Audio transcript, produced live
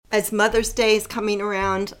As Mother's Day is coming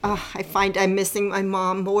around, I find I'm missing my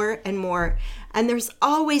mom more and more. And there's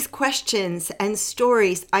always questions and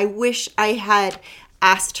stories I wish I had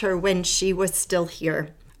asked her when she was still here.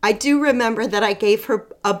 I do remember that I gave her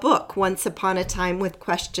a book once upon a time with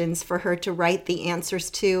questions for her to write the answers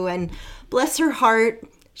to, and bless her heart,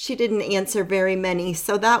 she didn't answer very many,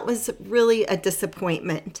 so that was really a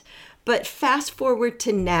disappointment. But fast forward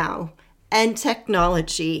to now and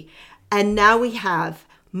technology, and now we have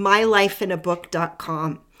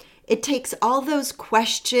mylifeinabook.com. It takes all those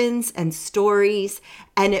questions and stories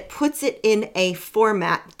and it puts it in a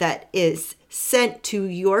format that is sent to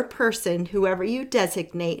your person, whoever you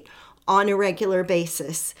designate, on a regular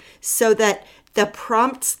basis so that the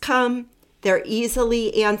prompts come, they're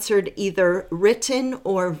easily answered either written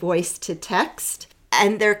or voice to text,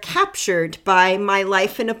 and they're captured by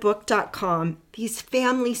mylifeinabook.com. These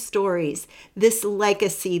family stories, this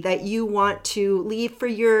legacy that you want to leave for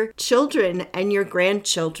your children and your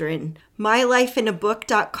grandchildren.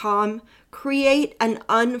 mylifeinabook.com. Create an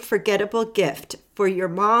unforgettable gift for your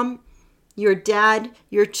mom, your dad,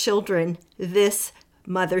 your children this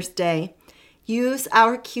Mother's Day. Use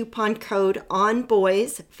our coupon code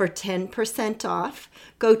ONBOYS for 10% off.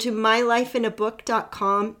 Go to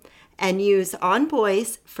mylifeinabook.com and use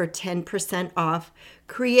ONBOYS for 10% off.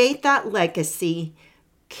 Create that legacy.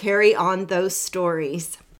 Carry on those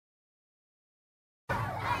stories.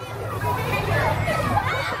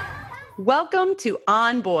 Welcome to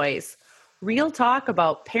On Boys, real talk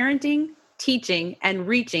about parenting, teaching, and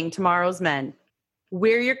reaching tomorrow's men.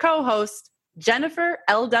 We're your co-hosts, Jennifer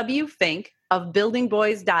L.W. Fink of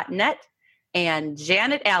buildingboys.net and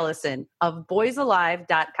Janet Allison of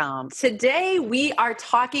boysalive.com. Today, we are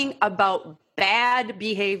talking about bad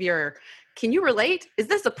behavior. Can you relate? Is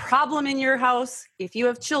this a problem in your house? If you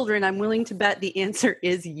have children, I'm willing to bet the answer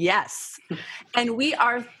is yes. And we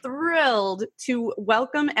are thrilled to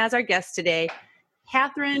welcome as our guest today,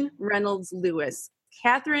 Katherine Reynolds Lewis.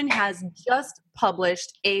 Katherine has just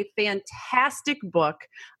published a fantastic book.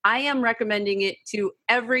 I am recommending it to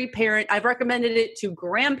every parent. I've recommended it to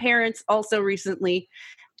grandparents also recently.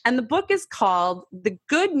 And the book is called The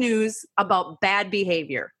Good News About Bad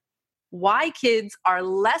Behavior: Why Kids Are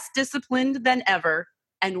Less Disciplined Than Ever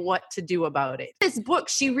and What to Do About It. This book,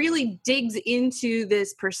 she really digs into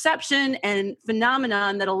this perception and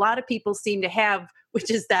phenomenon that a lot of people seem to have, which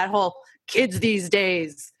is that whole kids these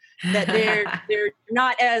days, that they're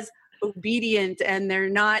not as obedient and they're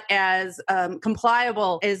not as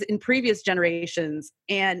compliable as in previous generations.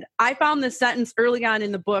 And I found this sentence early on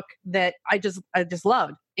in the book that I just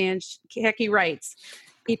loved. And Kaki writes,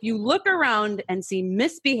 "If you look around and see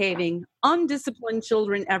misbehaving, undisciplined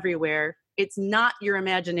children everywhere, it's not your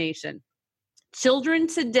imagination. Children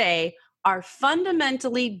today are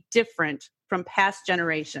fundamentally different from past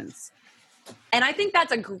generations." And I think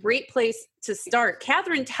that's a great place to start.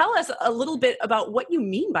 Katherine, tell us a little bit about what you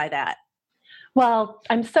mean by that. Well,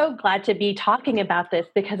 I'm so glad to be talking about this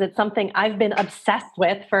because it's something I've been obsessed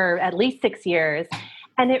with for at least 6 years.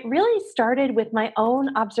 And it really started with my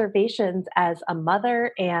own observations as a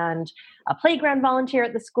mother and a playground volunteer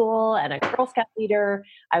at the school and a Girl Scout leader.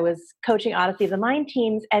 I was coaching Odyssey of the Mind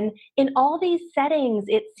teams. And in all these settings,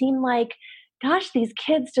 it seemed like, gosh, these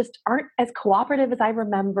kids just aren't as cooperative as I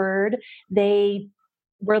remembered. They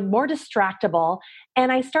were more distractible.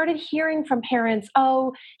 And I started hearing from parents,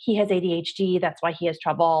 oh, he has ADHD. That's why he has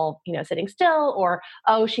trouble, sitting still. Or,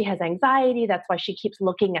 oh, she has anxiety. That's why she keeps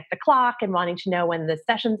looking at the clock and wanting to know when the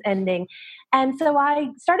session's ending. And so I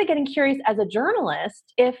started getting curious as a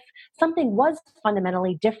journalist if something was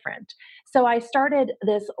fundamentally different. So I started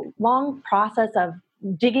this long process of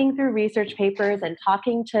digging through research papers and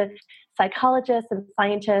talking to psychologists and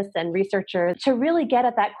scientists and researchers to really get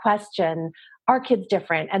at that question, are kids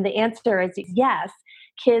different? And the answer is yes,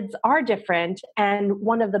 kids are different. And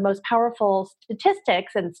one of the most powerful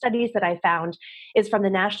statistics and studies that I found is from the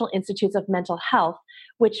National Institutes of Mental Health,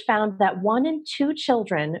 which found that 1 in 2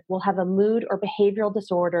 children will have a mood or behavioral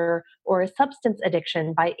disorder or a substance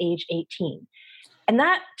addiction by age 18. And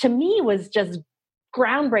that, to me, was just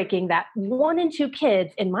groundbreaking that 1 in 2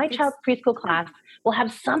 kids in my child's preschool class will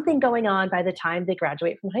have something going on by the time they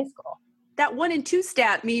graduate from high school. That 1 in 2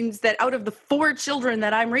 stat means that out of the 4 children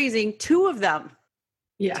that I'm raising, 2 of them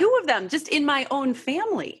just in my own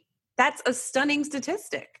family. That's a stunning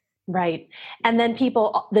statistic. Right. And then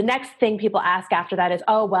the next thing people ask after that is,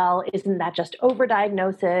 oh, well, isn't that just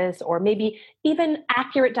overdiagnosis or maybe even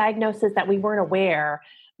accurate diagnosis that we weren't aware?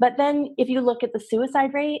 But then if you look at the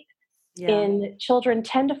suicide rate in children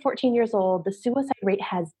 10 to 14 years old, the suicide rate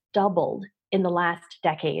has doubled in the last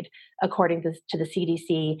decade, according to the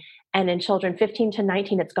CDC. And in children 15 to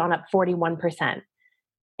 19, it's gone up 41%.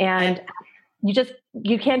 And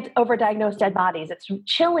you can't overdiagnose dead bodies. It's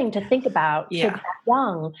chilling to think about kids that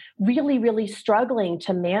young, really, really struggling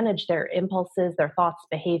to manage their impulses, their thoughts,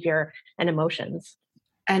 behavior, and emotions.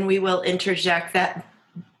 And we will interject that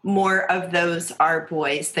more of those are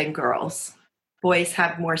boys than girls. Boys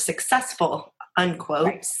have more successful,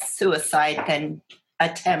 unquote, suicide than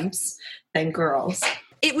attempts than girls.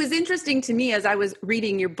 It was interesting to me as I was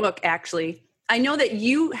reading your book, actually. I know that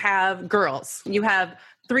you have girls. You have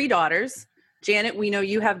 3 daughters. Janet, we know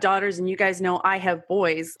you have daughters, and you guys know I have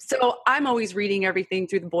boys. So I'm always reading everything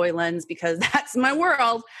through the boy lens because that's my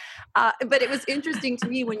world. But it was interesting to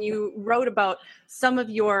me when you wrote about some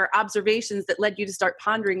of your observations that led you to start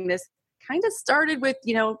pondering this. Kind of started with,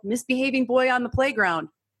 misbehaving boy on the playground.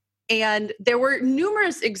 And there were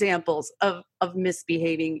numerous examples of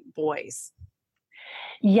misbehaving boys.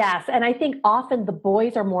 Yes. And I think often the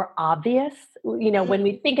boys are more obvious. When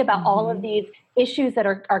we think about all of these issues that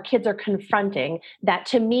our kids are confronting, that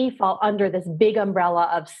to me fall under this big umbrella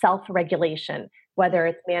of self-regulation, whether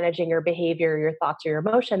it's managing your behavior, your thoughts, or your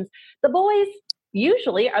emotions. The boys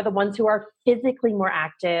usually are the ones who are physically more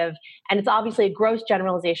active. And it's obviously a gross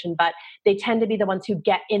generalization, but they tend to be the ones who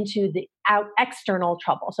get into the external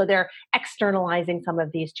trouble. So they're externalizing some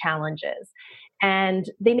of these challenges. And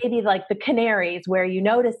they may be like the canaries where you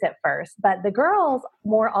notice it first, but the girls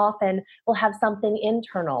more often will have something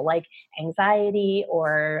internal like anxiety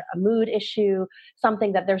or a mood issue,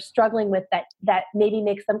 something that they're struggling with that maybe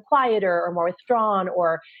makes them quieter or more withdrawn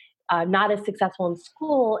or not as successful in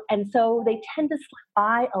school. And so they tend to slip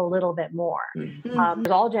by a little bit more.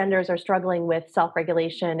 All genders are struggling with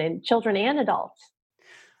self-regulation in children and adults.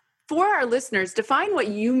 For our listeners, define what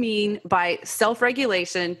you mean by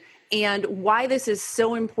self-regulation and why this is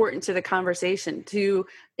so important to the conversation, to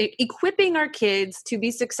equipping our kids to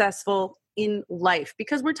be successful in life,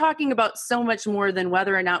 because we're talking about so much more than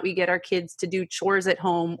whether or not we get our kids to do chores at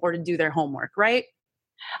home or to do their homework, right?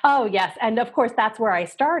 Oh, yes. And of course, that's where I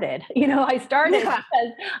started. I started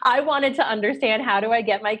because I wanted to understand, how do I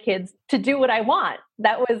get my kids to do what I want?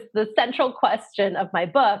 That was the central question of my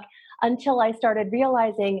book, until I started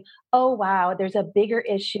realizing, oh, wow, there's a bigger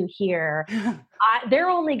issue here. They're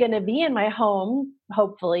only going to be in my home,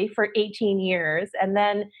 hopefully, for 18 years. And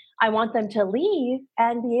then I want them to leave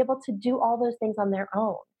and be able to do all those things on their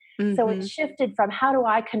own. So it shifted from how do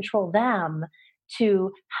I control them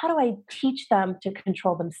to how do I teach them to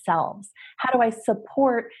control themselves? How do I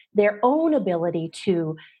support their own ability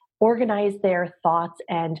to organize their thoughts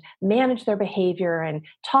and manage their behavior and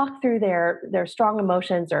talk through their strong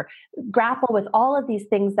emotions or grapple with all of these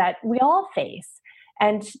things that we all face.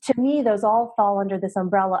 And to me, those all fall under this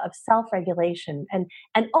umbrella of self-regulation.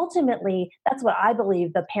 And ultimately, that's what I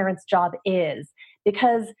believe the parent's job is,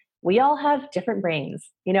 because we all have different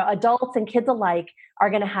brains. Adults and kids alike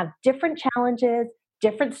are going to have different challenges,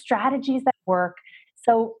 different strategies that work.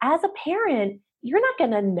 So as a parent, you're not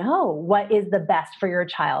going to know what is the best for your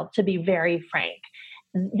child, to be very frank.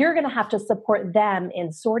 You're going to have to support them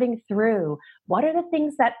in sorting through what are the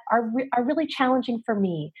things that are really challenging for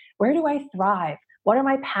me? Where do I thrive? What are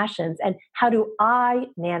my passions? And how do I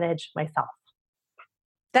manage myself?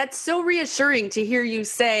 That's so reassuring to hear you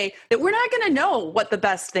say that we're not going to know what the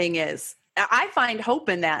best thing is. I find hope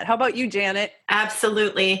in that. How about you, Janet?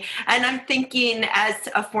 Absolutely. And I'm thinking, as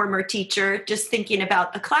a former teacher, just thinking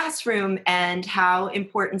about the classroom and how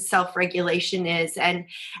important self-regulation is,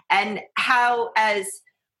 and how, as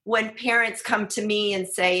when parents come to me and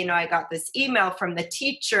say, I got this email from the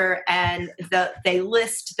teacher and they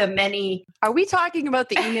list the many. Are we talking about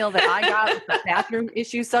the email that I got with the bathroom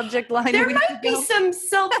issue subject line? There might be some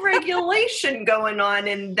self-regulation going on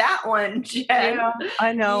in that one, Jen. Yeah,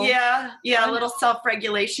 I know. Yeah, a little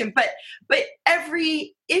self-regulation. But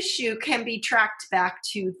every issue can be tracked back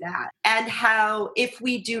to that. And how, if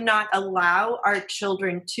we do not allow our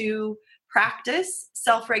children to practice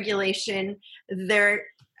self-regulation,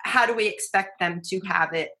 how do we expect them to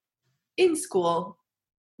have it in school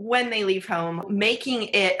when they leave home, making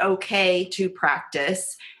it okay to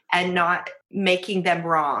practice and not making them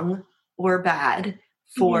wrong or bad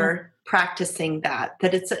for practicing that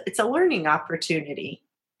it's a learning opportunity.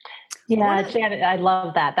 Yeah, Janet, I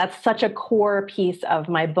love that. That's such a core piece of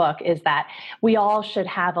my book, is that we all should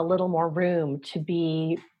have a little more room to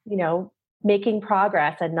be, making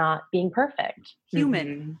progress and not being perfect.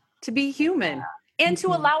 Human, to be human. And to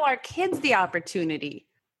allow our kids the opportunity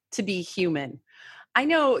to be human. I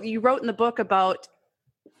know you wrote in the book about,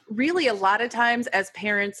 really, a lot of times as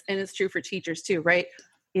parents, and it's true for teachers too, right?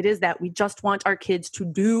 it is that we just want our kids to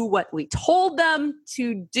do what we told them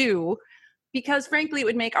to do, because frankly, it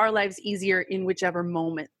would make our lives easier in whichever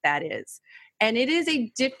moment that is. And it is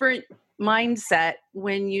a different mindset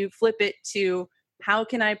when you flip it to, how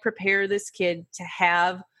can I prepare this kid to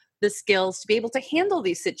have the skills to be able to handle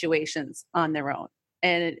these situations on their own?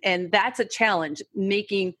 And that's a challenge,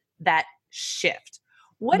 making that shift.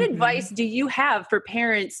 What advice do you have for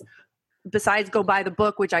parents, besides go buy the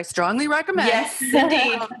book, which I strongly recommend? Yes,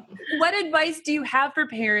 indeed. What advice do you have for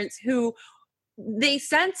parents who they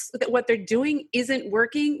sense that what they're doing isn't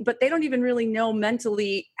working, but they don't even really know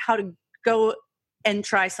mentally how to go and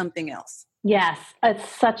try something else? Yes, it's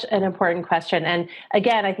such an important question. And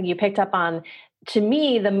again, I think you picked up on, to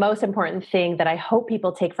me, the most important thing that I hope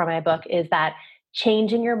people take from my book is that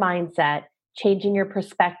changing your mindset, changing your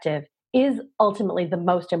perspective is ultimately the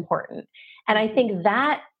most important. And I think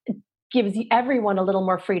that gives everyone a little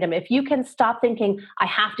more freedom. If you can stop thinking, I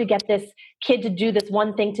have to get this kid to do this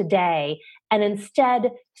one thing today, and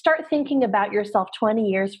instead start thinking about yourself 20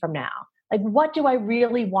 years from now. Like, what do I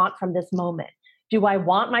really want from this moment? Do I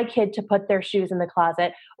want my kid to put their shoes in the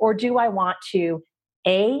closet, or do I want to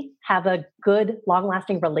A, have a good,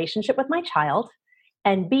 long-lasting relationship with my child,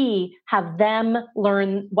 and B, have them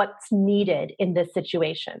learn what's needed in this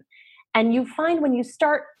situation? And you find when you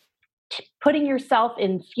start putting yourself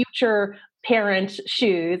in future parent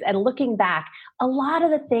shoes and looking back, a lot of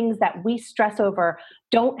the things that we stress over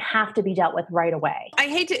don't have to be dealt with right away. I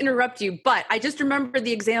hate to interrupt you, but I just remember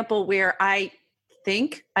the example where I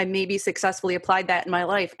think I maybe successfully applied that in my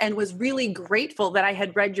life and was really grateful that I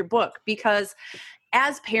had read your book, because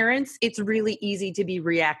as parents, it's really easy to be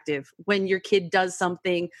reactive when your kid does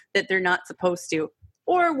something that they're not supposed to.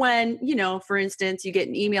 Or when, for instance, you get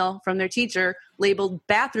an email from their teacher labeled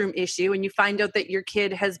bathroom issue, and you find out that your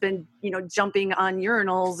kid has been, jumping on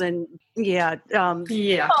urinals and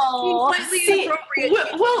completely inappropriate.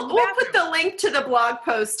 We'll put the link to the blog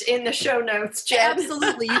post in the show notes, Jen.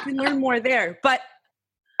 Absolutely. You can learn more there. But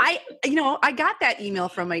I got that email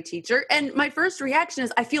from my teacher, and my first reaction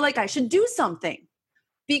is, I feel like I should do something,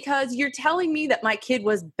 because you're telling me that my kid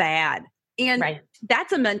was bad. And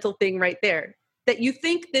That's a mental thing right there, that you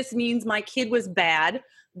think this means my kid was bad,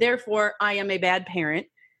 therefore I am a bad parent.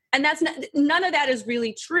 And that's none of that is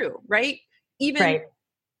really true, right?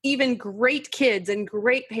 Even great kids and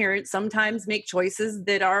great parents sometimes make choices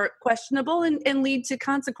that are questionable and lead to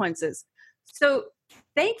consequences. So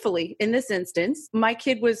thankfully, in this instance, my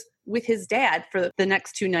kid was with his dad for the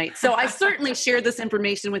next 2 nights. So I certainly shared this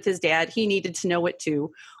information with his dad. He needed to know it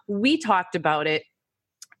too. We talked about it.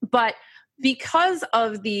 But because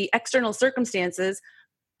of the external circumstances,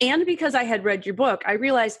 and because I had read your book, I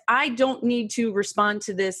realized I don't need to respond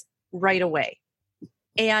to this right away.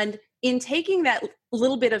 And in taking that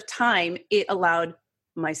little bit of time, it allowed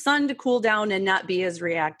my son to cool down and not be as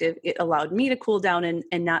reactive. It allowed me to cool down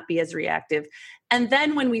and not be as reactive. And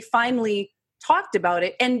then when we finally talked about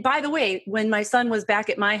it, and by the way, when my son was back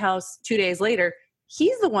at my house 2 days later,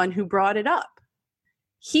 he's the one who brought it up.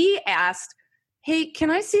 He asked, hey, can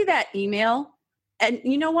I see that email? And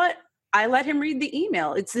you know what? I let him read the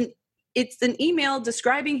email. It's an email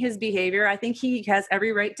describing his behavior. I think he has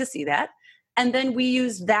every right to see that. And then we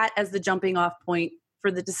used that as the jumping off point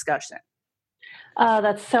for the discussion. Oh,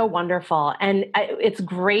 that's so wonderful. And it's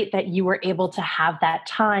great that you were able to have that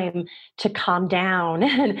time to calm down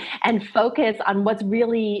and focus on what's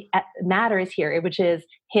really matters here, which is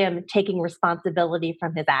him taking responsibility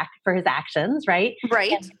for his actions, right?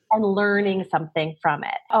 Right. And learning something from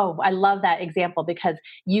it. Oh, I love that example, because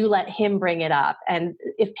you let him bring it up. And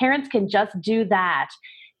if parents can just do that,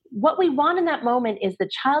 what we want in that moment is the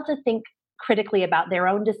child to think critically about their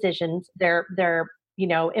own decisions, their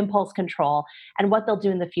impulse control, and what they'll do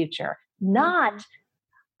in the future. Not,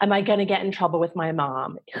 am I going to get in trouble with my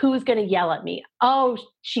mom? Who's going to yell at me? Oh,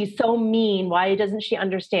 she's so mean. Why doesn't she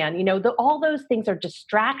understand? All those things are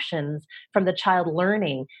distractions from the child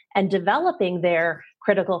learning and developing their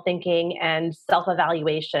critical thinking and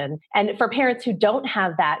self-evaluation. And for parents who don't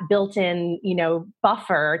have that built-in,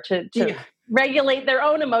 buffer to regulate their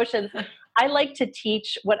own emotions, I like to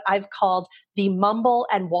teach what I've called the mumble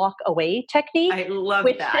and walk away technique. I love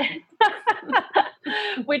that.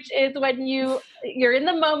 Which is when you're in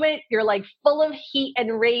the moment, you're like full of heat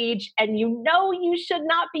and rage, and you should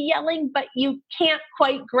not be yelling, but you can't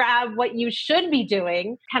quite grab what you should be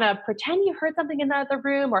doing. Kind of pretend you heard something in the other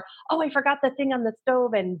room, or, oh, I forgot the thing on the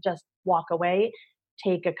stove, and just walk away.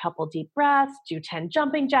 Take a couple deep breaths, do 10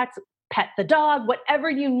 jumping jacks, pet the dog, whatever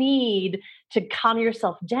you need to calm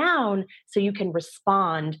yourself down so you can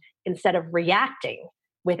respond instead of reacting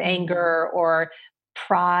with anger or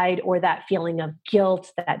pride or that feeling of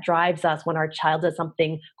guilt that drives us when our child does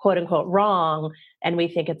something quote unquote wrong, and we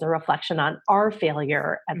think it's a reflection on our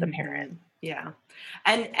failure as a parent. Yeah.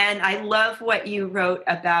 And I love what you wrote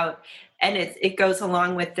about, and it goes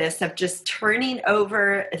along with this of just turning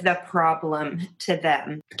over the problem to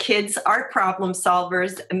them. Kids are problem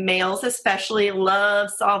solvers. Males especially love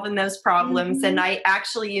solving those problems. And I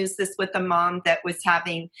actually used this with a mom that was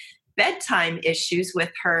having bedtime issues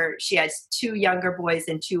with her. She has 2 younger boys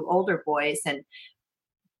and 2 older boys, and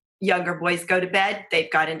younger boys go to bed.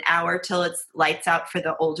 They've got an hour till it's lights out for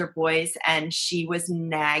the older boys. And she was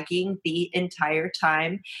nagging the entire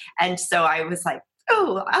time. And so I was like,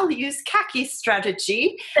 oh, I'll use khaki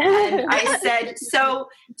strategy. And I said, so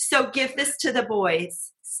give this to the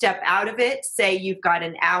boys. Step out of it. Say you've got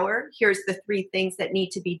an hour. Here's the 3 things that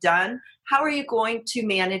need to be done. How are you going to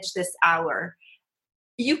manage this hour?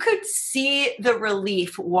 You could see the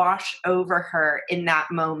relief wash over her in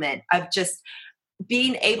that moment of just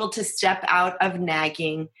being able to step out of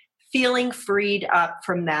nagging, feeling freed up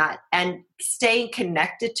from that, and staying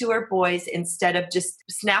connected to her boys instead of just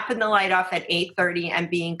snapping the light off at 8:30 and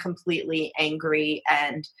being completely angry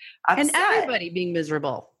and upset. And everybody being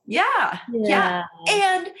miserable. Yeah.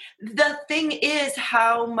 And the thing is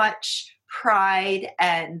how much pride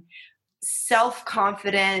and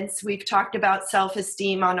self-confidence, we've talked about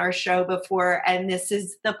self-esteem on our show before, and this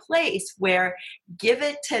is the place where give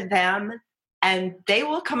it to them and they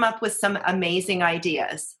will come up with some amazing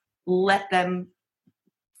ideas. Let them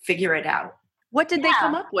figure it out. What did they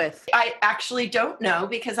come up with? I actually don't know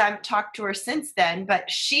because I've talked to her since then,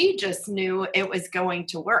 but she just knew it was going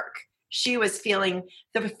to work. She was feeling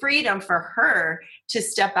the freedom for her to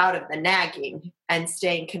step out of the nagging and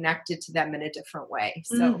staying connected to them in a different way.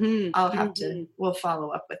 So I'll have to, we'll follow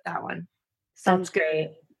up with that one. Sounds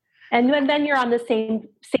great. And then you're on the same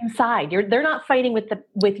side. They're not fighting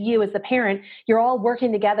with you as the parent. You're all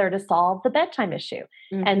working together to solve the bedtime issue.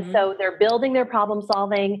 And so they're building their problem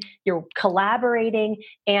solving, you're collaborating,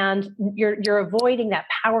 and you're avoiding that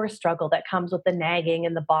power struggle that comes with the nagging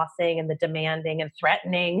and the bossing and the demanding and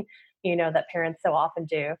threatening, that parents so often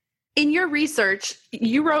do. In your research,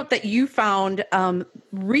 you wrote that you found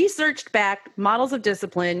research-backed models of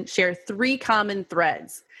discipline share 3 common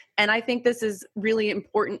threads. And I think this is really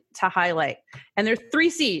important to highlight. And there are 3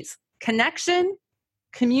 C's: connection,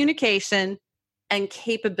 communication, and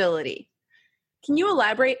capability. Can you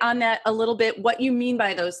elaborate on that a little bit, what you mean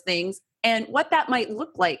by those things and what that might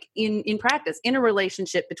look like in practice, in a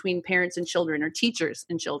relationship between parents and children or teachers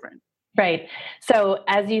and children? Right. So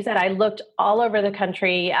as you said, I looked all over the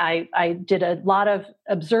country. I did a lot of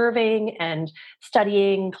observing and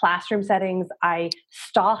studying classroom settings. I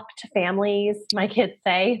stalked families, my kids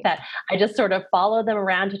say, that I just sort of followed them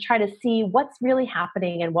around to try to see what's really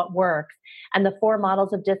happening and what works. And the 4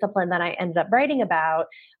 models of discipline that I ended up writing about,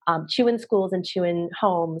 Chew in Schools and Chew in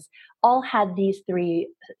Homes, all had these three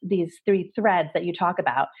threads that you talk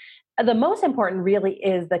about. The most important really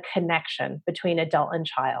is the connection between adult and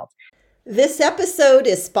child. This episode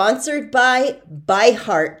is sponsored by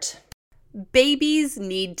Heart. Babies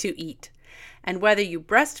need to eat. And whether you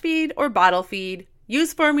breastfeed or bottle feed,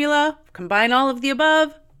 use formula, combine all of the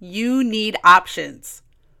above, you need options.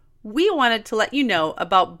 We wanted to let you know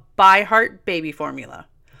about Heart baby formula.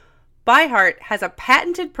 Heart has a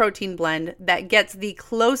patented protein blend that gets the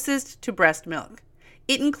closest to breast milk.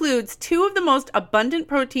 It includes 2 of the most abundant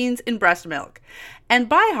proteins in breast milk.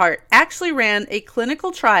 And Heart actually ran a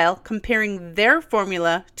clinical trial comparing their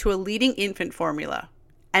formula to a leading infant formula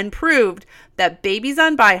and proved that babies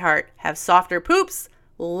on Heart have softer poops,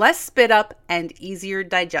 less spit up, and easier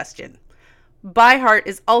digestion. Heart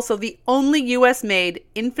is also the only US-made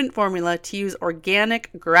infant formula to use organic,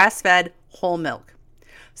 grass-fed, whole milk.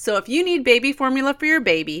 So if you need baby formula for your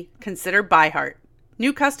baby, consider Heart.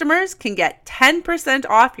 New customers can get 10%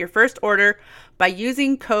 off your first order by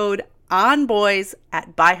using code ONBOYS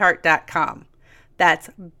at byheart.com. That's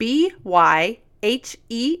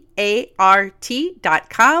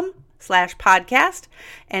BYHEART.com/podcast,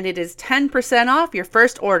 and it is 10% off your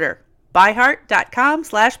first order.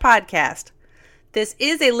 Byheart.com/podcast. This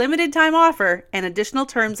is a limited time offer, and additional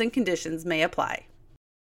terms and conditions may apply.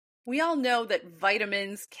 We all know that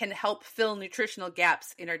vitamins can help fill nutritional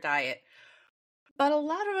gaps in our diet. But a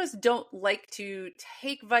lot of us don't like to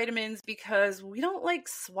take vitamins because we don't like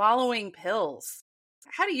swallowing pills.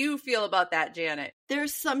 How do you feel about that, Janet?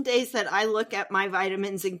 There's some days that I look at my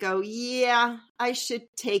vitamins and go, yeah, I should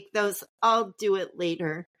take those. I'll do it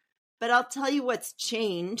later. But I'll tell you what's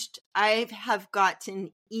changed. I have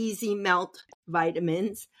gotten easy melt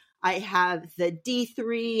vitamins. I have the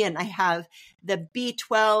D3 and I have the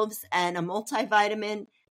B12s and a multivitamin.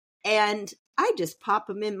 And I just pop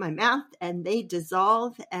them in my mouth and they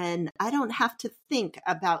dissolve, and I don't have to think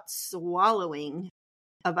about swallowing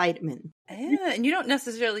a vitamin. Yeah, and you don't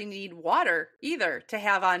necessarily need water either to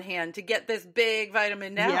have on hand to get this big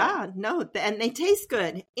vitamin down. Yeah, no, and they taste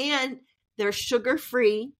good. And they're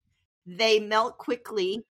sugar-free. They melt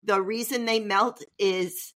quickly. The reason they melt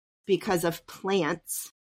is because of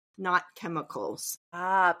plants, not chemicals.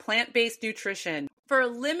 Plant-based nutrition. For a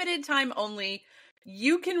limited time only,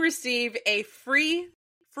 you can receive a free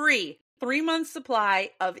 3-month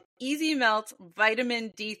supply of Easy Melt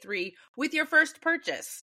Vitamin D3 with your first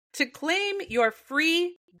purchase. To claim your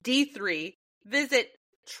free D3, visit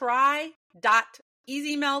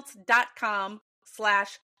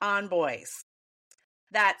try.easymelt.com/onboys.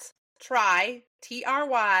 That's try,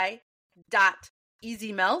 T-R-Y,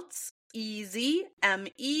 .easymelts,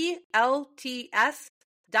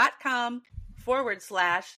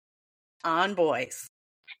 EZMELTS.com/onboys.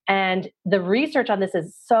 And the research on this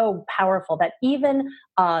is so powerful that even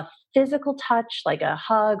a physical touch, like a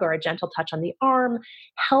hug or a gentle touch on the arm,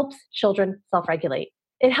 helps children self-regulate.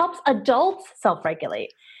 It helps adults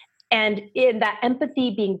self-regulate. And in that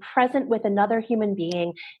empathy, being present with another human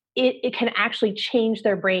being, it can actually change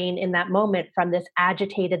their brain in that moment from this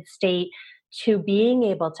agitated state to being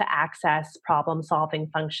able to access problem-solving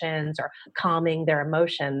functions or calming their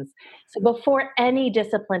emotions. So before any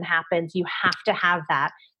discipline happens, you have to have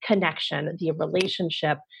that connection, the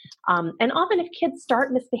relationship. And often if kids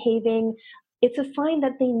start misbehaving, it's a sign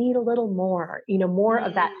that they need a little more, more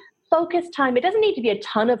of that focus time. It doesn't need to be a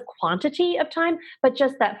ton of quantity of time, but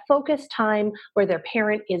just that focus time where their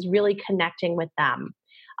parent is really connecting with them.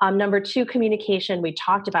 Number 2, communication. We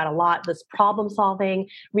talked about a lot, this problem solving,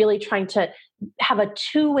 really trying to have a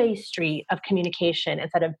two-way street of communication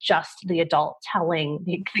instead of just the adult telling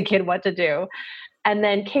the kid what to do. And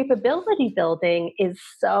then capability building is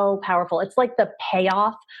so powerful. It's like the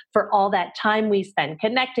payoff for all that time we spend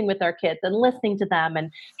connecting with our kids and listening to them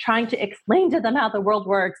and trying to explain to them how the world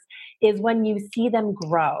works is when you see them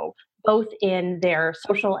grow, both in their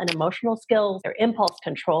social and emotional skills, their impulse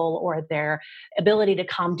control, or their ability to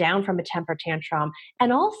calm down from a temper tantrum,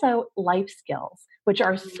 and also life skills, which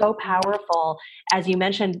are so powerful, as you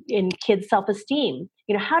mentioned, in kids' self-esteem.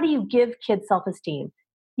 How do you give kids self-esteem?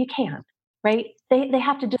 You can't, right? They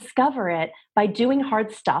have to discover it by doing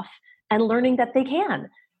hard stuff and learning that they can.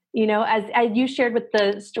 As you shared with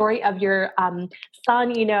the story of your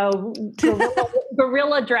son,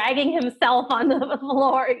 gorilla dragging himself on the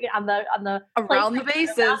floor, on the around the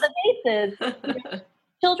bases. Around the bases.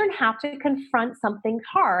 Children have to confront something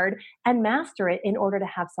hard and master it in order to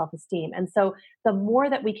have self-esteem. And so the more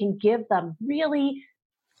that we can give them really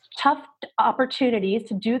tough opportunities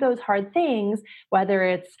to do those hard things, whether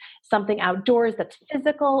it's something outdoors that's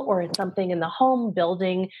physical or it's something in the home,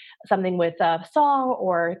 building something with a saw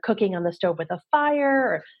or cooking on the stove with a fire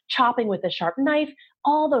or chopping with a sharp knife,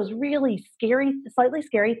 all those really scary, slightly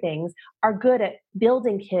scary things are good at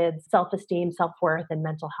building kids' self-esteem, self-worth, and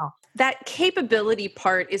mental health. That capability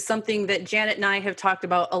part is something that Janet and I have talked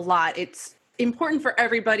about a lot. It's important for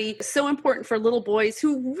everybody, so important for little boys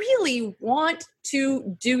who really want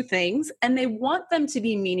to do things and they want them to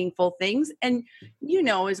be meaningful things. And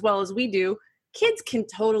as well as we do, kids can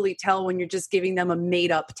totally tell when you're just giving them a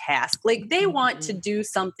made up task. Like they want to do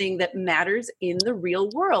something that matters in the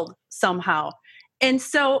real world somehow. And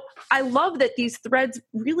so I love that these threads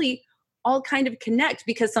really all kind of connect,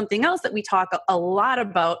 because something else that we talk a lot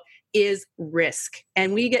about is risk.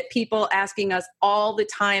 And we get people asking us all the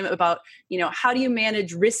time about, how do you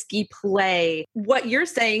manage risky play? What you're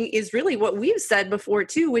saying is really what we've said before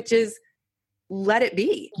too, which is let it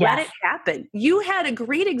be, Yes. Let it happen. You had a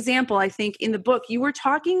great example, I think, in the book. You were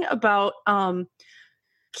talking about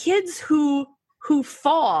kids who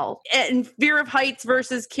fall and fear of heights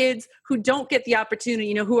versus kids who don't get the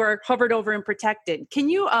opportunity, who are hovered over and protected. Can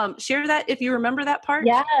you share that if you remember that part?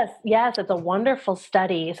 Yes. It's a wonderful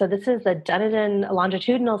study. So this is the Dunedin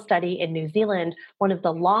longitudinal study in New Zealand, one of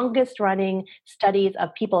the longest running studies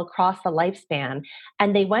of people across the lifespan.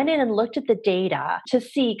 And they went in and looked at the data to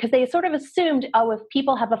see, because they sort of assumed, if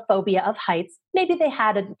people have a phobia of heights, maybe they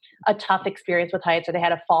had a tough experience with heights or they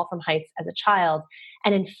had a fall from heights as a child.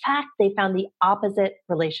 And in fact, they found the opposite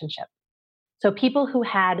relationship. So people who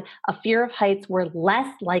had a fear of heights were less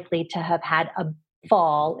likely to have had a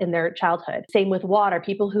fall in their childhood. Same with water.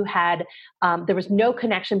 People who had, there was no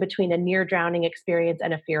connection between a near drowning experience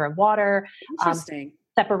and a fear of water. Interesting.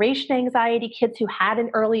 separation anxiety. Kids who had an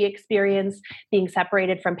early experience being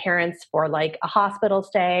separated from parents for like a hospital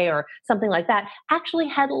stay or something like that actually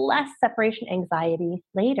had less separation anxiety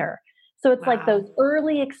later. So it's like those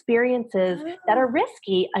early experiences that are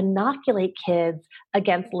risky inoculate kids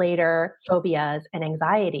against later phobias and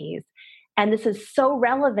anxieties. And this is so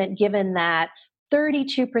relevant given that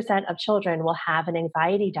 32% of children will have an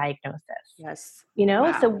anxiety diagnosis. Yes.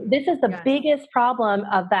 So this is the biggest problem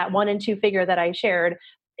of that 1 and 2 figure that I shared.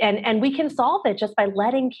 And we can solve it just by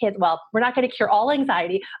letting kids, well, we're not going to cure all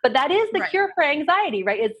anxiety, but that is the cure for anxiety,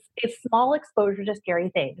 right? It's small exposure to scary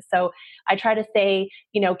things. So I try to say,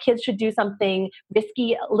 kids should do something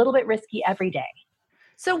risky, a little bit risky every day.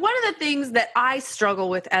 So one of the things that I struggle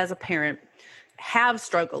with as a parent, have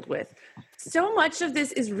struggled with, so much of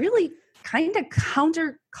this is really kind of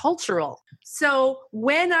countercultural. So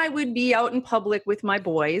when I would be out in public with my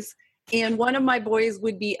boys, and one of my boys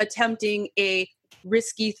would be attempting a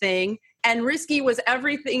risky thing, and risky was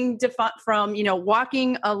everything from,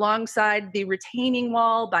 walking alongside the retaining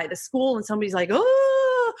wall by the school and somebody's like,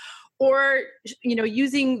 oh, or,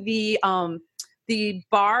 using the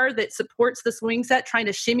bar that supports the swing set, trying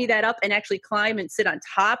to shimmy that up and actually climb and sit on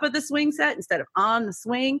top of the swing set instead of on the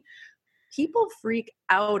swing. People freak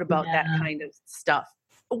out about that kind of stuff.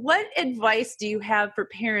 What advice do you have for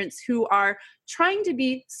parents who are trying to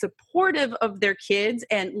be supportive of their kids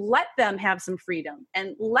and let them have some freedom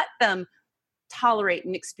and let them tolerate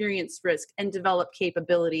and experience risk and develop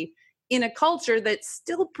capability in a culture that's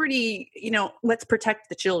still pretty, let's protect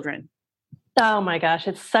the children? Oh my gosh,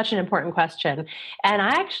 it's such an important question. And I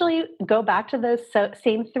actually go back to those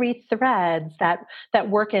same 3 threads that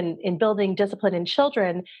work in building discipline in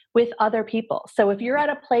children with other people. So if you're at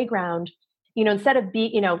a playground, instead of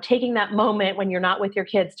taking that moment when you're not with your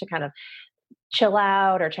kids to kind of chill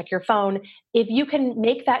out or check your phone, if you can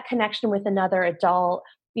make that connection with another adult,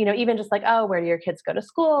 even just like, oh, where do your kids go to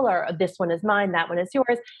school, or this one is mine, that one is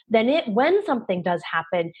yours, then when something does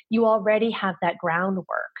happen, you already have that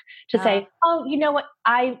groundwork to say, oh, you know what,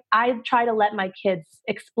 I try to let my kids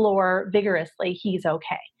explore vigorously, he's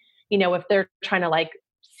okay. If they're trying to like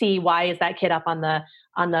see why is that kid up on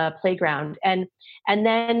the playground, and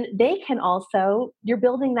then they can also, you're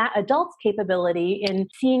building that adult's capability in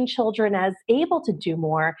seeing children as able to do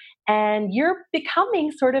more, and you're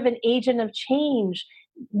becoming sort of an agent of change,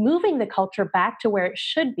 moving the culture back to where it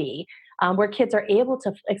should be, where kids are able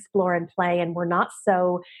to explore and play, and we're not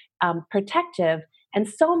so protective. And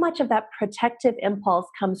so much of that protective impulse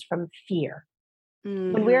comes from fear.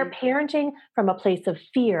 Mm-hmm. When we are parenting from a place of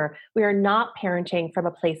fear, we are not parenting from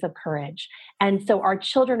a place of courage. And so our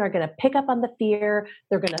children are going to pick up on the fear.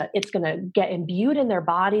 It's going to get imbued in their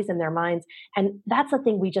bodies and their minds. And that's the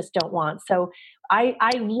thing we just don't want. So I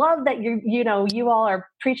love that you all are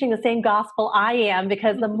preaching the same gospel I am,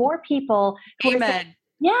 because the more people Amen.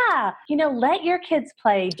 Let your kids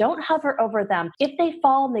play. Don't hover over them. If they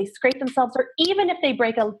fall and they scrape themselves, or even if they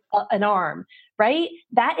break an arm, right?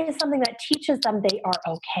 That is something that teaches them they are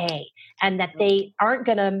okay, and that they aren't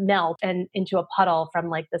going to melt into a puddle from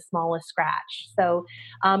like the smallest scratch. So,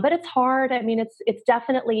 but it's hard. I mean, it's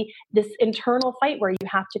definitely this internal fight where you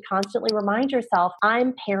have to constantly remind yourself,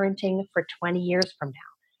 I'm parenting for 20 years from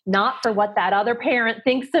now, not for what that other parent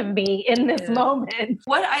thinks of me in this moment.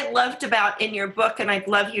 What I loved about in your book, and I'd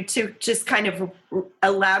love you to just kind of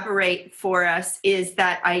elaborate for us, is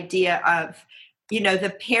that idea of,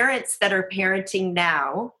 the parents that are parenting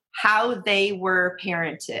now, how they were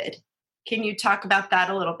parented. Can you talk about that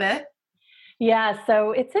a little bit? Yeah,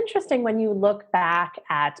 so it's interesting when you look back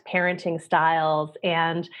at parenting styles,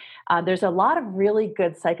 and there's a lot of really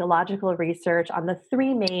good psychological research on the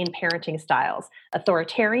 3 main parenting styles.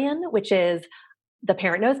 Authoritarian, which is the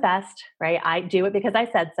parent knows best, right? I do it because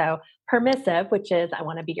I said so. Permissive, which is I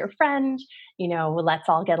want to be your friend, let's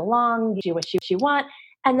all get along, do what you want.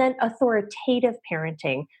 And then authoritative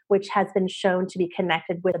parenting, which has been shown to be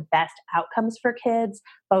connected with the best outcomes for kids,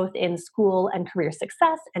 both in school and career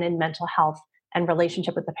success, and in mental health and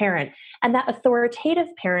relationship with the parent. And that authoritative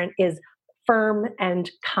parent is firm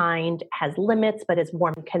and kind, has limits, but is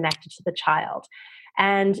warm and connected to the child.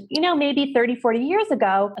 And, maybe 30, 40 years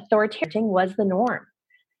ago, authoritarian was the norm.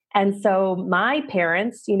 And so my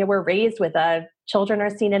parents, were raised with children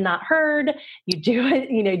are seen and not heard. You do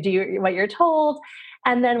it, do what you're told.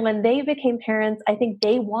 And then when they became parents, I think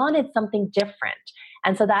they wanted something different.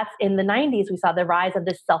 And so that's in the 90s, we saw the rise of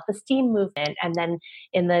this self-esteem movement. And then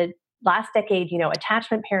in the last decade,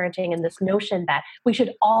 attachment parenting, and this notion that we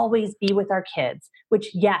should always be with our kids, which,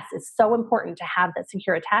 yes, is so important to have that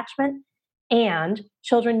secure attachment. And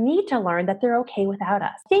children need to learn that they're okay without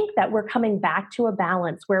us. I think that we're coming back to a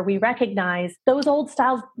balance where we recognize those old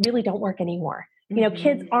styles really don't work anymore.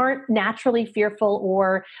 Kids aren't naturally fearful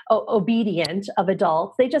or obedient of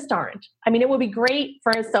adults. They just aren't. I mean, it would be great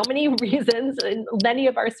for so many reasons in many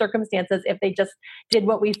of our circumstances if they just did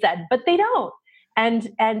what we said, but they don't.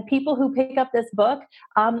 And people who pick up this book,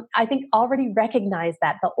 I think already recognize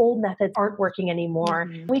that the old methods aren't working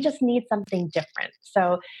anymore. We just need something different.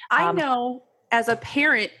 So I know as a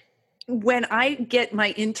parent, when I get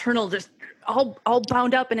my internal just all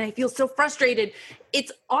bound up and I feel so frustrated,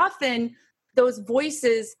 it's often those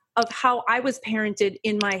voices of how I was parented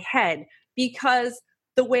in my head, because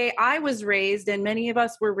the way I was raised and many of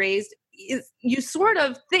us were raised is you sort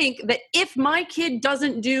of think that if my kid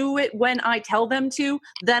doesn't do it when I tell them to,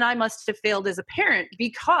 then I must have failed as a parent,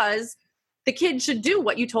 because the kid should do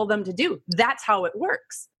what you told them to do. That's how it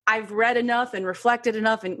works. I've read enough and reflected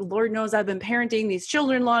enough, and Lord knows I've been parenting these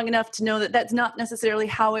children long enough to know that that's not necessarily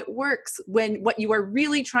how it works, when what you are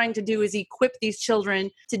really trying to do is equip these children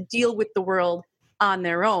to deal with the world on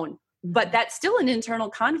their own. But that's still an internal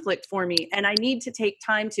conflict for me, and I need to take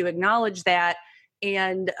time to acknowledge that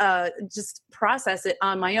and just process it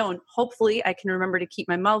on my own. Hopefully I can remember to keep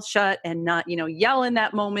my mouth shut and not, yell in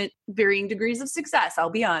that moment. Varying degrees of success, I'll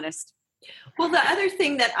be honest. Well, the other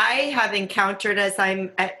thing that I have encountered as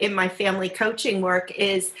I'm in my family coaching work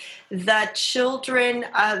is the children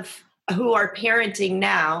who are parenting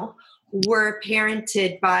now were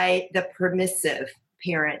parented by the permissive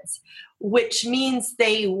parents, which means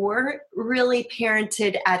they weren't really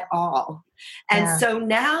parented at all. And so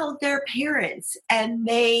now they're parents and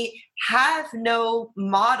they have no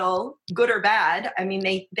model, good or bad. I mean,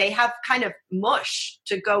 they have kind of mush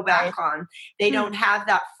to go back on. They don't have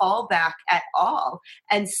that fallback at all.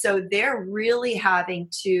 And so they're really having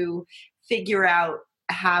to figure out,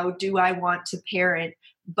 how do I want to parent?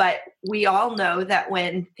 But we all know that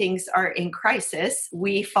when things are in crisis,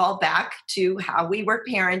 we fall back to how we were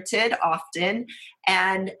parented often,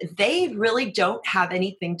 and they really don't have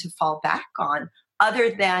anything to fall back on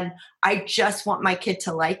other than, I just want my kid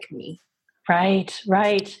to like me.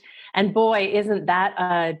 Right. And boy, isn't that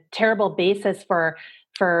a terrible basis for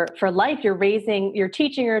life? You're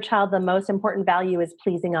teaching your child the most important value is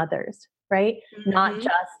pleasing others, right? Not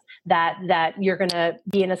just that you're going to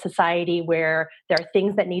be in a society where there are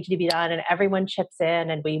things that need to be done and everyone chips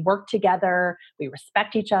in and we work together, we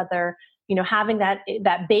respect each other. Having that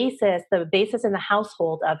basis, the basis in the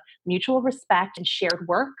household of mutual respect and shared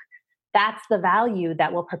work, that's the value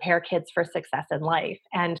that will prepare kids for success in life.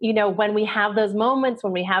 And, when we have those moments,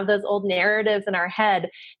 when we have those old narratives in our head,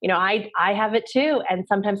 I have it too. And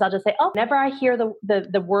sometimes I'll just say, whenever I hear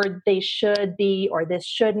the word they should be, or this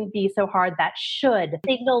shouldn't be so hard, that should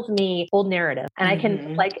signals me old narrative. And I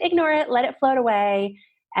can ignore it, let it float away.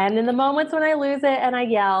 And in the moments when I lose it and I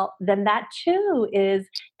yell, then that too is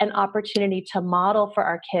an opportunity to model for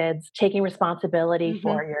our kids, taking responsibility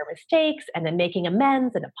for your mistakes and then making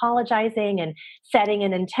amends and apologizing and setting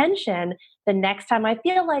an intention. The next time I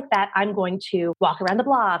feel like that, I'm going to walk around the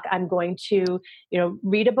block. I'm going to,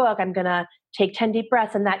 read a book. I'm going to take 10 deep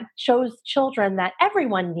breaths. And that shows children that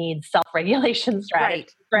everyone needs self-regulation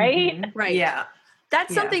strategies, right? Right. Yeah.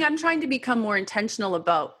 That's something I'm trying to become more intentional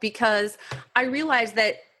about, because I realize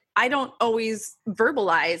that I don't always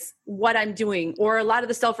verbalize what I'm doing, or a lot of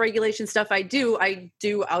the self-regulation stuff I do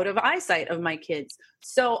out of eyesight of my kids.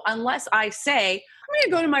 So unless I say, I'm going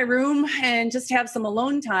to go to my room and just have some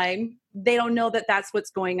alone time, they don't know that that's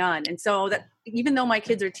what's going on. And so that even though my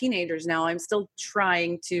kids are teenagers now, I'm still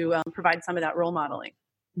trying to provide some of that role modeling.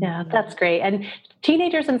 Yeah, that's great. And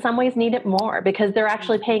teenagers in some ways need it more because they're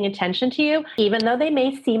actually paying attention to you, even though they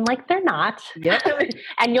may seem like they're not. Yep.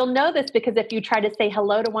 And you'll know this because if you try to say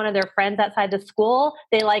hello to one of their friends outside the school,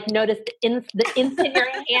 they notice the instant your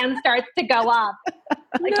hand starts to go up.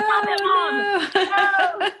 Like, Mom,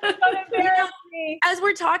 don't embarrass me. As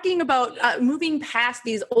we're talking about moving past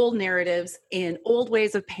these old narratives and old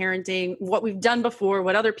ways of parenting, what we've done before,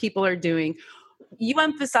 what other people are doing, you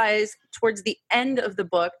emphasize towards the end of the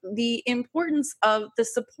book the importance of the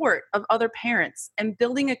support of other parents and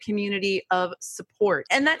building a community of support.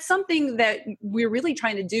 And that's something that we're really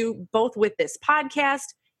trying to do both with this podcast,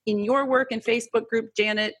 in your work and Facebook group,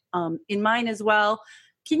 Janet, in mine as well.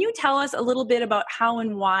 Can you tell us a little bit about how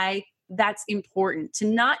and why that's important to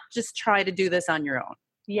not just try to do this on your own?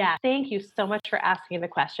 Yeah, thank you so much for asking the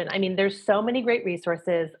question. I mean, there's so many great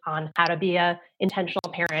resources on how to be an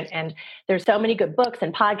intentional parent, and there's so many good books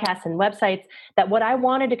and podcasts and websites that what I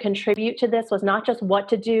wanted to contribute to this was not just what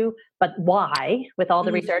to do, but why with all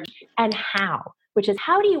the research, and how, which is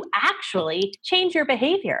how do you actually change your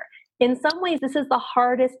behavior? In some ways, this is the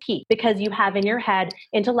hardest piece because you have in your head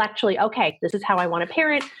intellectually, okay, this is how I want to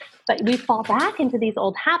parent, but we fall back into these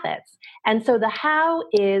old habits. And so the how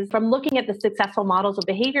is from looking at the successful models of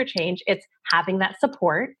behavior change, it's having that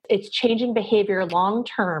support, it's changing behavior long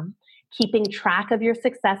term, keeping track of your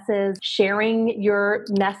successes, sharing your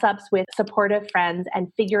mess ups with supportive friends,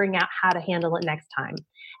 and figuring out how to handle it next time.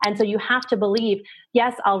 And so you have to believe,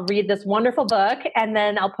 yes, I'll read this wonderful book and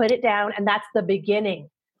then I'll put it down, and that's the beginning.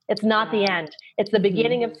 It's not the end. It's the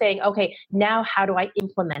beginning of saying, okay, now how do I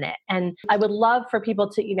implement it? And I would love for people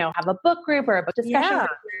to, have a book group or a book discussion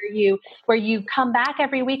group where you come back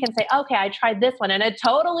every week and say, okay, I tried this one and it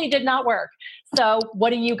totally did not work. So what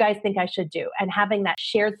do you guys think I should do? And having that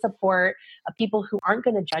shared support of people who aren't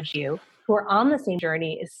going to judge you, who are on the same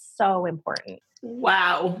journey, is so important.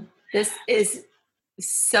 Wow. This is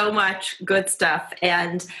so much good stuff.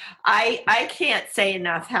 And I can't say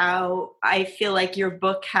enough how I feel like your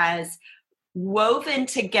book has woven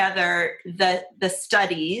together the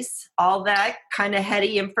studies, all that kind of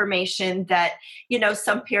heady information that,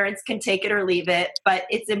 some parents can take it or leave it, but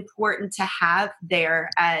it's important to have there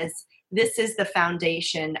as this is the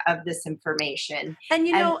foundation of this information. And,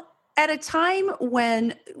 at a time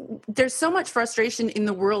when there's so much frustration in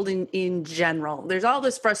the world in general, there's all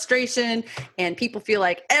this frustration and people feel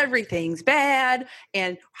like everything's bad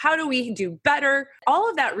and how do we do better? All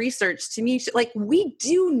of that research to me, we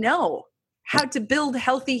do know how to build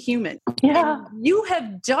healthy humans. Yeah. And you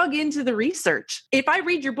have dug into the research. If I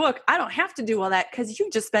read your book, I don't have to do all that because you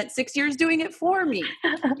just spent 6 years doing it for me.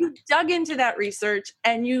 You dug into that research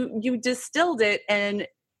and you distilled it and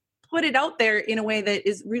put it out there in a way that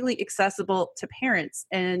is really accessible to parents.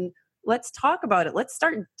 And let's talk about it. Let's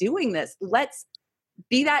start doing this. Let's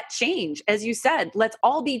be that change. As you said, let's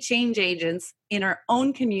all be change agents in our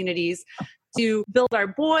own communities to build our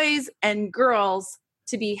boys and girls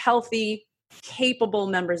to be healthy, capable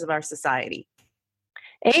members of our society.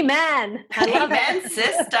 Amen. I love Amen,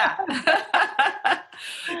 sister.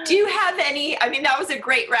 Do you have any, that was a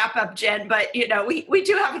great wrap up, Jen, but we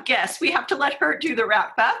do have a guest. We have to let her do the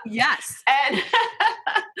wrap up. Yes. And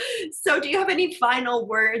so do you have any final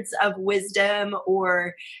words of wisdom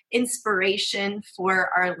or inspiration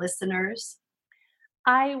for our listeners?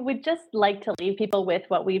 I would just like to leave people with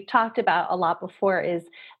what we've talked about a lot before, is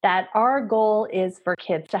that our goal is for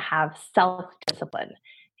kids to have self-discipline.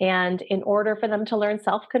 And in order for them to learn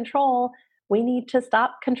self-control, we need to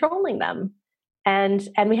stop controlling them. And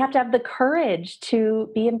we have to have the courage to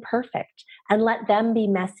be imperfect and let them be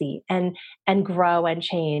messy and grow and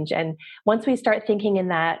change. And once we start thinking in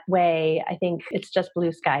that way, I think it's just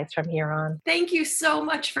blue skies from here on. Thank you so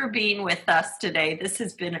much for being with us today. This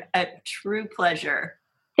has been a true pleasure.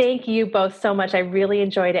 Thank you both so much. I really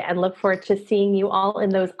enjoyed it and look forward to seeing you all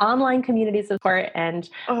in those online communities of support. And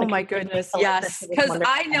oh my goodness, yes. Because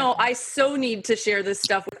I know I so need to share this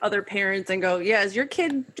stuff with other parents and go, yeah, is your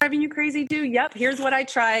kid driving you crazy too? Yep, here's what I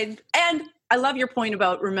tried. And I love your point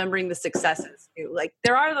about remembering the successes too. Like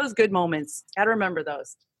there are those good moments. Got to remember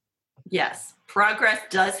those. Yes, progress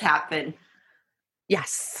does happen.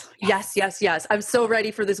 Yes. I'm so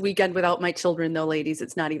ready for this weekend without my children, though, ladies.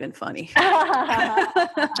 It's not even funny.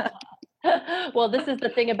 Well, this is the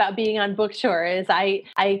thing about being on Bookshore is I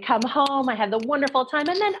come home, I have the wonderful time,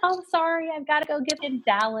 and then, oh, sorry, I've got to go get in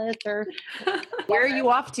Dallas or... Where are you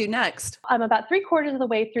off to next? I'm about 3/4 of the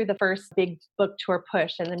way through the first big book tour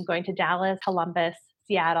push, and then going to Dallas, Columbus,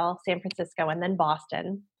 Seattle, San Francisco, and then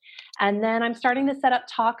Boston. And then I'm starting to set up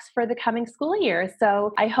talks for the coming school year.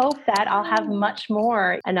 So I hope that I'll have much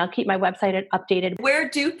more, and I'll keep my website updated. Where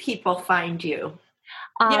do people find you?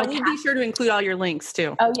 Yeah, we'll be sure to include all your links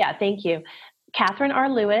too. Oh yeah, thank you.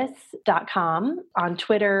 KatherineRLewis.com, on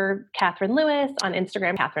Twitter, Katherine Lewis, on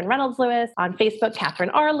Instagram, Katherine Reynolds Lewis, on Facebook,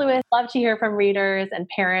 Katherine R. Lewis. Love to hear from readers and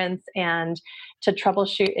parents and to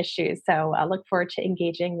troubleshoot issues. So I look forward to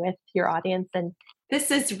engaging with your audience. And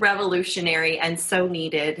this is revolutionary and so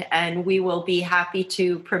needed, and we will be happy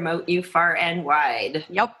to promote you far and wide.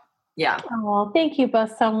 Yep. Yeah. Oh, thank you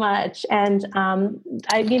both so much. And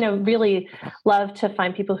I, really love to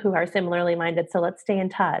find people who are similarly minded. So let's stay in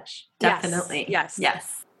touch. Definitely. Yes.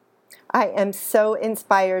 I am so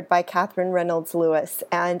inspired by Katherine Reynolds Lewis,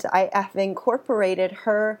 and I have incorporated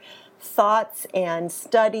her thoughts and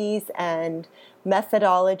studies and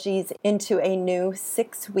methodologies into a new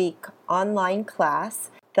 6-week online class,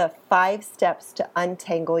 The 5 Steps to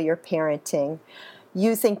Untangle Your Parenting.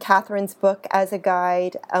 Using Katherine's book as a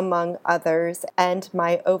guide, among others, and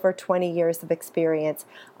my over 20 years of experience,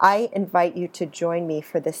 I invite you to join me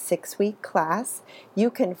for the 6-week class. You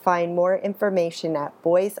can find more information at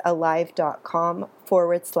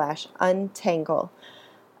boysalive.com/untangle.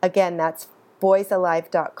 Again, that's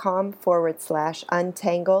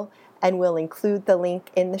boysalive.com/untangle, and we'll include the link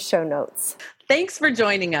in the show notes. Thanks for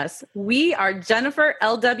joining us. We are Jennifer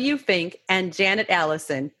L.W. Fink and Janet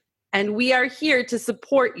Allison, and we are here to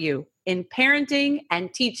support you in parenting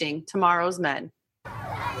and teaching tomorrow's men.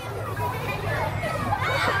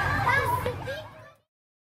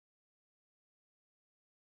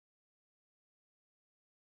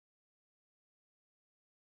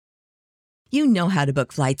 You know how to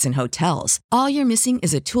book flights and hotels. All you're missing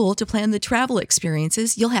is a tool to plan the travel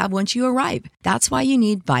experiences you'll have once you arrive. That's why you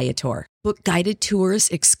need Viator. Book guided tours,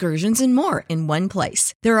 excursions, and more in one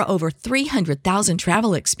place. There are over 300,000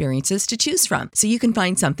 travel experiences to choose from, so you can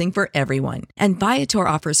find something for everyone. And Viator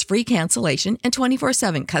offers free cancellation and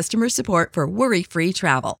 24/7 customer support for worry-free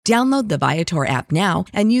travel. Download the Viator app now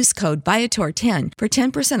and use code Viator10 for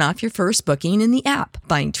 10% off your first booking in the app.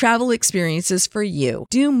 Find travel experiences for you.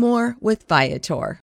 Do more with Viator.